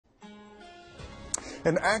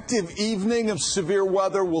An active evening of severe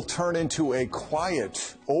weather will turn into a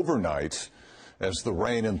quiet overnight as the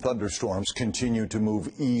rain and thunderstorms continue to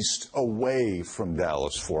move east away from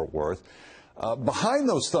Dallas-Fort Worth. Behind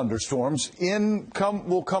those thunderstorms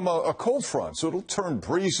will come a cold front, so it'll turn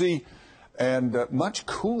breezy and much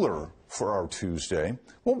cooler for our Tuesday.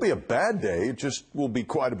 Won't be a bad day, it just will be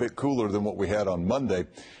quite a bit cooler than what we had on Monday.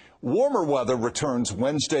 Warmer weather returns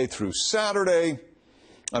Wednesday through Saturday.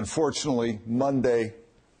 Unfortunately, Monday,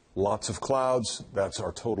 lots of clouds. That's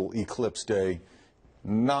our total eclipse day.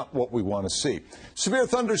 Not what we want to see. Severe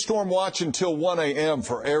thunderstorm watch until 1 a.m.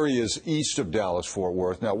 for areas east of Dallas-Fort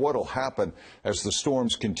Worth. Now, what will happen as the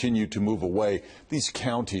storms continue to move away? These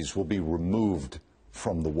counties will be removed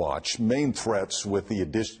from the watch. Main threats with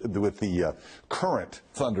the current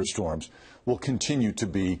thunderstorms will continue to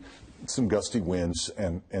be some gusty winds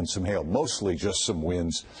and some hail, mostly just some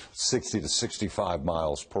winds, 60 to 65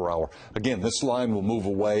 miles per hour. Again, this line will move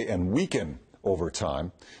away and weaken over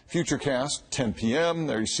time. Futurecast, 10 p.m.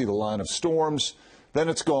 There you see the line of storms. Then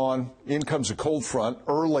it's gone. In comes a cold front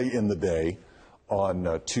early in the day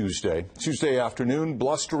on Tuesday. Tuesday afternoon,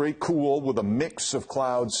 blustery, cool with a mix of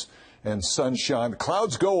clouds and sunshine. The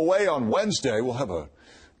clouds go away on Wednesday. We'll have a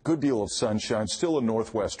good deal of sunshine, still a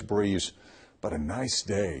northwest breeze, but a nice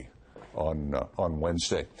day on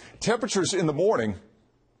Wednesday. Temperatures in the morning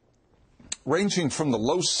ranging from the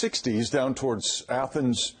low 60s down towards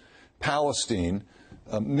Athens, Palestine,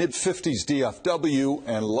 mid-50s DFW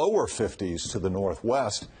and lower 50s to the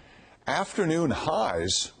northwest. Afternoon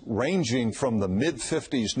highs ranging from the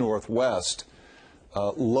mid-50s northwest,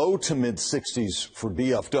 low to mid-60s for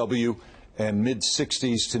DFW and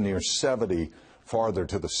mid-60s to near 70 farther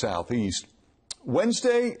to the southeast.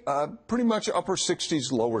 Wednesday, pretty much upper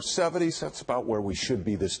 60s, lower 70s. That's about where we should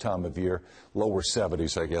be this time of year. Lower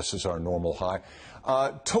 70s, I guess, is our normal high.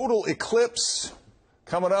 Total eclipse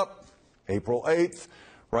coming up April 8th.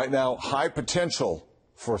 Right now, high potential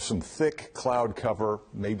for some thick cloud cover,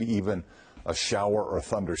 maybe even a shower or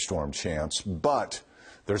thunderstorm chance. But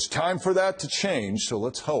there's time for that to change, so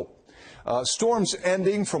let's hope. Storms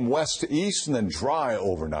ending from west to east and then dry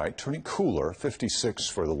overnight, turning cooler, 56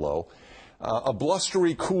 for the low. A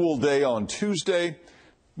blustery, cool day on Tuesday,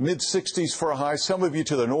 mid-60s for a high. Some of you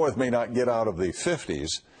to the north may not get out of the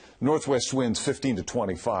 50s. Northwest winds 15 to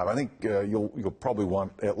 25. I think you'll probably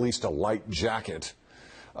want at least a light jacket.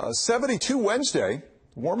 72 Wednesday,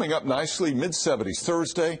 warming up nicely, mid-70s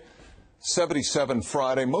Thursday, 77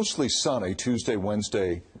 Friday, mostly sunny Tuesday,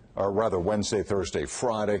 Wednesday, or rather Wednesday, Thursday,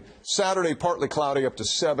 Friday. Saturday, partly cloudy up to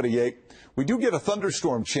 78. We do get a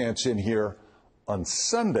thunderstorm chance in here on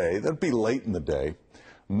Sunday. That'd be late in the day.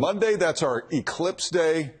 Monday, that's our eclipse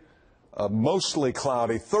day. Mostly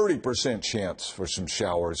cloudy, 30% chance for some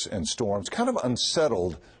showers and storms. Kind of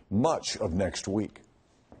unsettled much of next week.